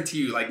 I guarantee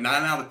you, 9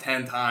 out of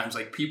 10 times,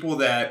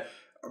 people are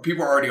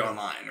already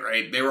online,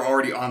 right? They were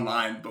already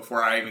online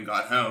before I even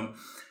got home.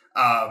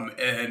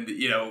 And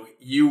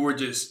you were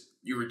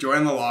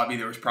joining the lobby.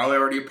 There was probably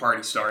already a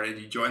party started.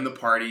 You join the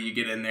party, you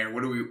get in there.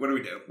 What do we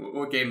do?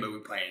 What game are we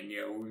playing?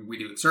 We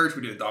do search,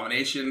 we do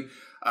domination,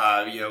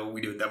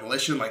 we do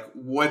demolition.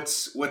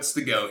 What's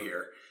the go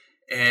here?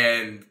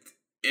 And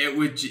it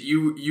would,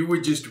 you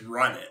would just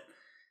run it.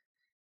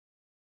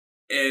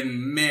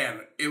 And man,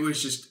 it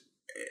was just,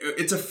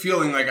 it's a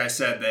feeling, like I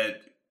said,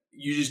 that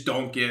you just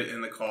don't get in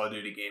the Call of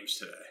Duty games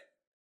today.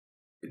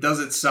 Does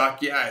it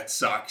suck? Yeah, it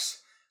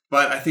sucks.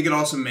 But I think it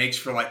also makes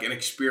for an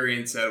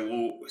experience that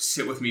will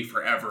sit with me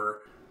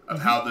forever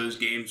of how those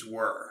games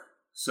were.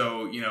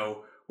 So,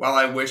 while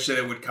I wish that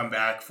it would come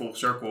back full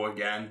circle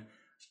again,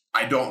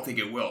 I don't think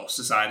it will.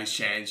 Society's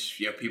changed.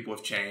 People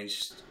have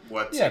changed.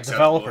 What's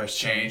acceptable developers has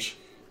changed.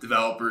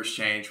 Developers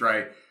change,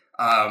 right?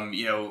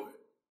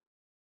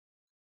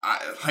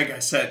 Like I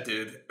said,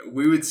 dude,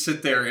 we would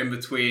sit there in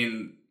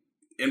between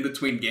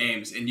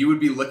games, and you would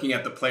be looking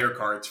at the player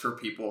cards for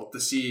people to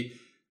see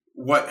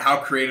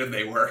how creative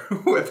they were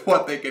with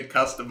what they could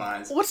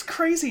customize. What's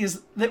crazy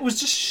is that it was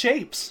just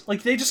shapes.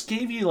 They just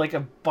gave you a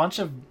bunch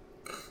of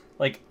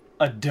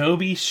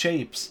Adobe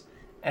shapes,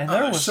 and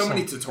there was so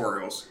many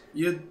tutorials.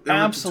 There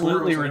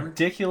absolutely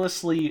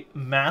ridiculously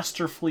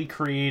masterfully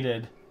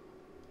created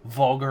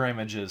vulgar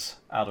images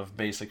out of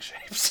basic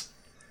shapes.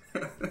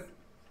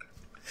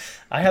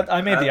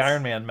 I made the That's,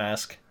 Iron Man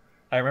mask.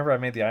 I remember I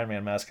made the Iron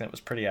Man mask and it was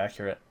pretty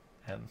accurate.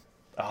 And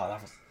I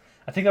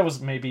think that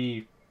was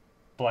maybe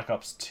Black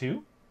Ops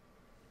 2,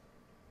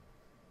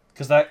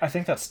 because I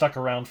think that stuck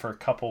around for a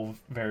couple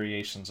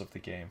variations of the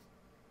game.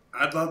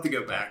 I'd love to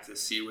go back to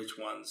see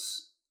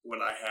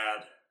what I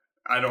had.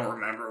 I don't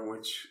remember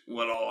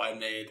what all I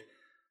made,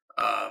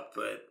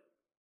 but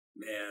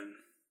man,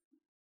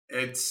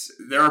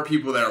 there are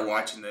people that are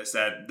watching this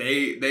that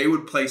they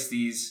would place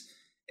these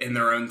in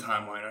their own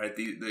timeline, right?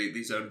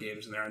 These own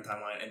games in their own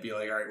timeline, and be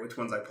like, all right, which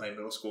ones I play in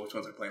middle school, which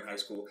ones I play in high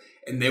school,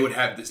 and they would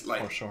have this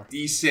like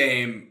these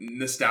same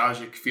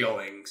nostalgic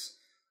feelings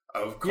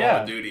of Call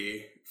of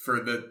Duty for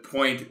the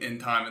point in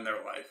time in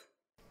their life.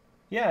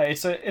 Yeah,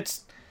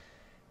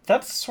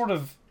 that's sort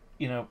of,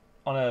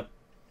 on a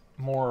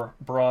more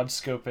broad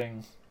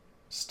scoping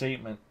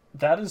statement,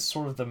 that is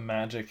sort of the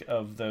magic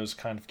of those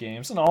kind of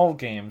games, and all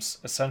games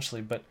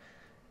essentially, but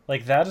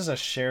like that is a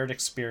shared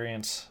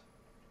experience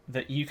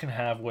that you can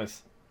have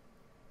with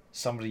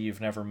somebody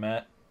you've never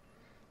met,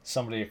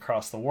 somebody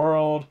across the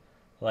world,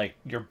 like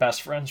your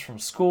best friends from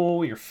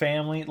school, your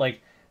family.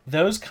 Like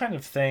those kind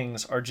of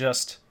things are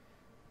just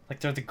like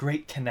they're the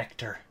great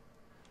connector.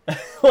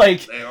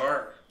 Like they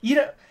are.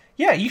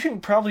 Yeah, you can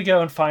probably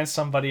go and find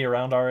somebody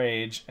around our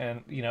age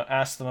and,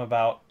 ask them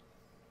about,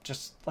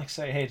 just like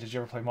say, hey, did you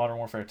ever play Modern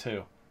Warfare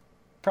 2?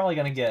 Probably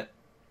going to get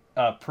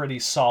a pretty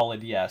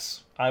solid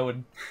yes. I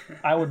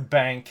would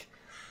bank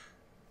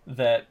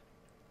that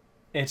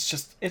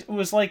it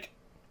was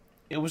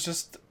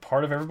just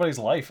part of everybody's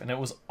life, and it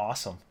was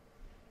awesome.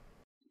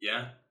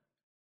 Yeah.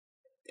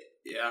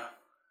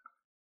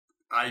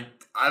 I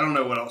don't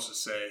know what else to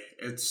say.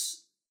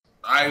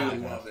 I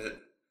love it.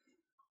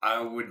 I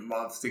would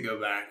love to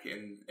go back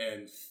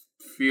and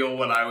feel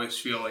what I was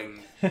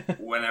feeling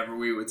whenever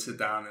we would sit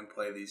down and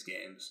play these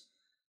games.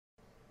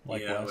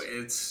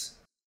 Likewise.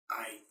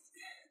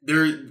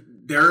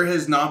 There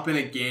has not been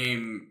a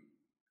game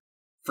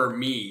for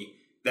me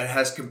that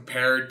has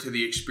compared to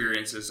the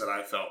experiences that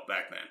I felt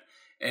back then.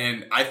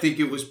 And I think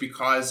it was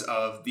because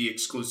of the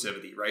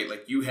exclusivity, right?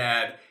 Like you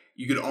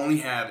could only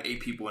have 8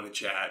 people in a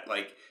chat,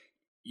 like,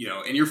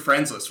 and your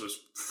friends list was,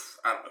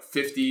 I don't know,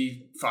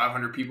 50,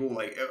 500 people,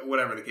 like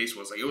whatever the case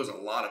was. Like it was a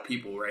lot of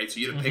people, right? So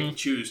you had to pick and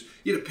choose.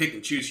 You had to pick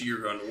and choose who you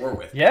were going to war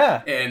with.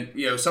 Yeah. And,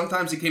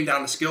 sometimes it came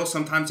down to skill.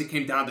 Sometimes it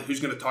came down to who's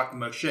going to talk the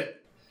most shit.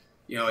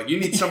 Like you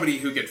need somebody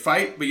who could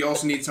fight, but you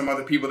also need some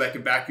other people that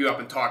could back you up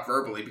and talk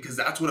verbally, because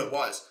that's what it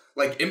was.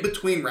 Like in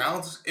between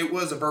rounds, it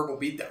was a verbal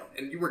beatdown,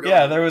 and you were going.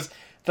 Yeah, there was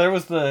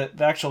the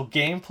actual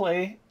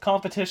gameplay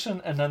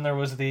competition, and then there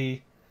was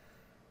the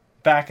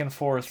back and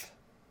forth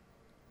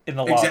in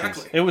the lobbies.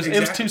 Exactly.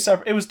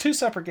 It was two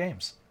separate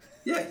games.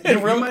 Yeah,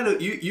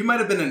 you might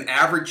have been an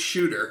average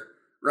shooter,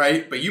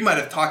 right? But you might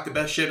have talked the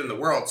best shit in the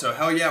world. So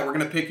hell yeah, we're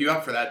gonna pick you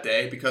up for that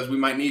day because we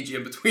might need you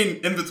in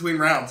between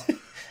rounds.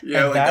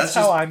 And that's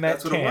how I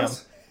met Cam. It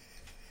was.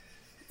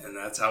 And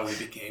that's how we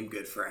became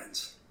good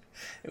friends.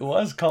 It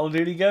was Call of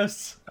Duty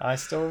Ghosts. I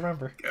still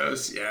remember.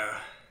 Ghosts, yeah.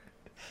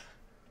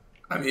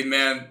 I mean,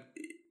 man,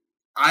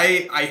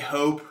 I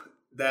hope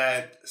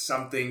that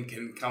something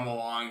can come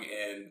along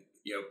and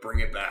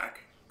bring it back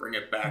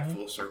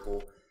full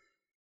circle.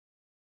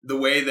 The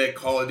way that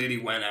Call of Duty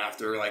went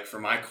after, like for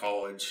my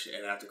college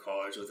and after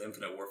college with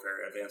Infinite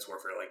Warfare, Advanced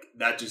Warfare, like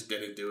that just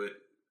didn't do it.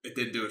 It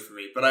didn't do it for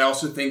me. But I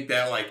also think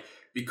that like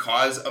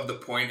because of the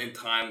point in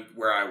time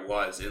where I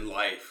was in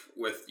life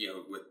with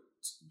with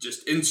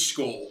just in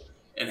school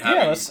and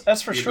having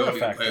that's for sure a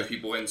factor. To play with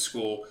people in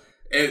school,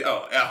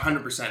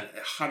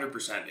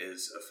 100%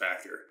 is a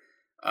factor.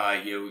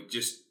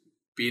 Just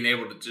being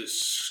able to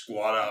just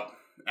squat up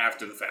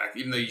after the fact,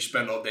 even though you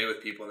spend all day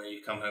with people and then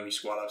you come home, you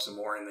squat up some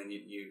more, and then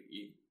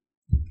you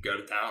go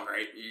to town,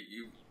 right?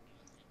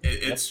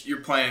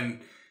 You're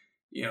playing.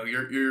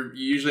 You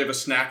usually have a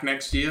snack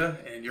next to you,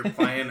 and you're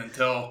playing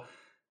until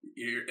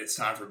it's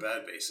time for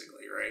bed,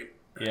 basically, right?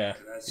 Yeah,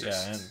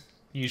 and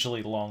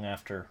usually long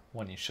after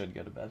when you should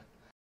go to bed.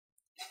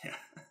 Yeah.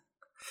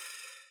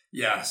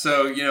 Yeah,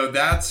 so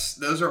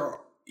those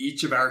are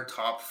each of our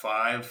top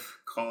 5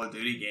 Call of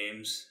Duty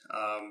games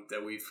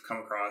that we've come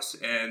across,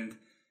 and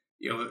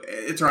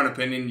it's our own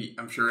opinion.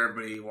 I'm sure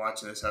everybody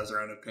watching this has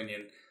their own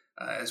opinion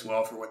as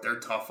well for what their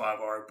top 5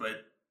 are,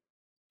 but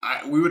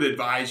we would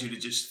advise you to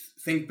just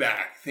think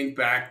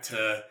back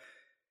to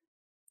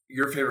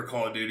your favorite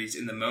Call of Duties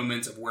in the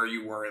moments of where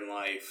you were in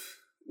life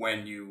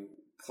when you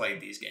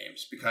played these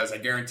games, because I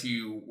guarantee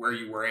you where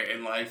you were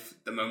in life,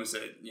 the moments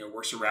that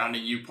were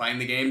surrounding you playing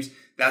the games,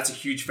 that's a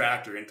huge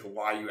factor into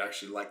why you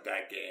actually like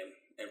that game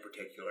in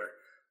particular,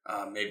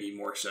 maybe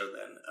more so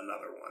than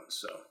another one.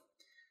 So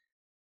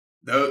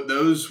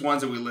those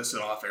ones that we listed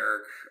off,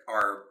 Eric,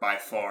 are by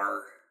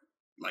far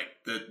like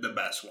the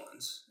best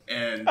ones.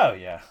 And oh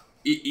yeah,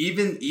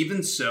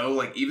 even so,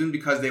 like even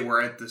because they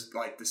were at this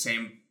like the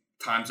same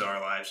times in our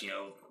lives,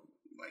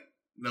 like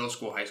middle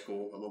school, high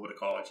school, a little bit of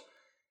college.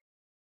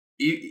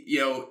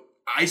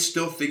 I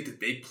still think that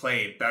they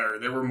played better.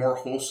 They were more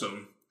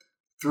wholesome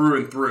through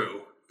and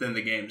through than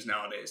the games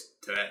nowadays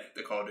today,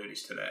 the Call of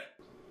Duties today.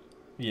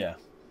 Yeah.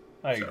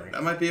 I agree.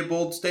 That might be a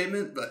bold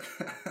statement, but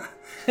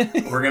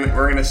we're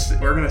gonna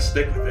stick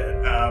with it.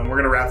 We're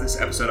gonna wrap this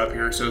episode up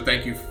here. So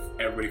thank you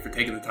everybody for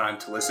taking the time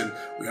to listen.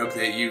 We hope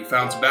that you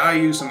found some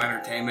value, some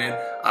entertainment.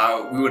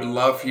 We would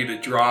love for you to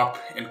drop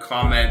and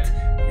comment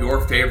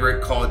your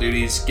favorite Call of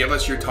Duties. Give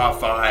us your top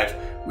 5.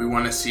 We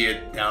want to see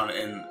it down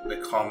in the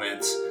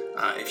comments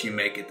if you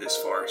make it this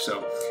far.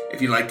 So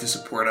if you'd like to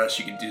support us,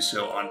 you can do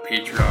so on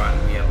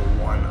Patreon. We have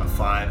a $1, a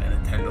 $5, and a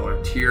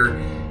 $10 tier,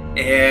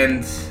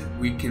 and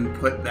we can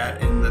put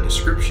that in the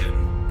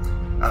description.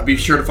 Be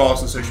sure to follow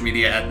us on social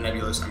media at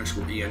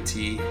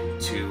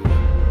nebulous_ENT to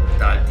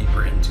dive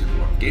deeper into the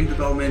world of game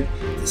development,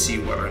 to see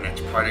what our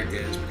next project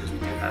is, because we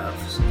do have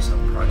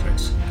some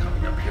projects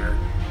coming up here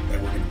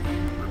that we're going to be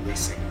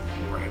releasing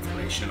more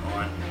information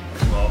on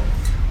as well.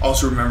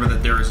 Also remember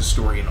that there is a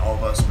story in all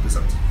of us, but it's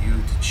up to you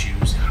to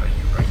choose how you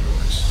write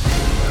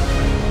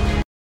yours.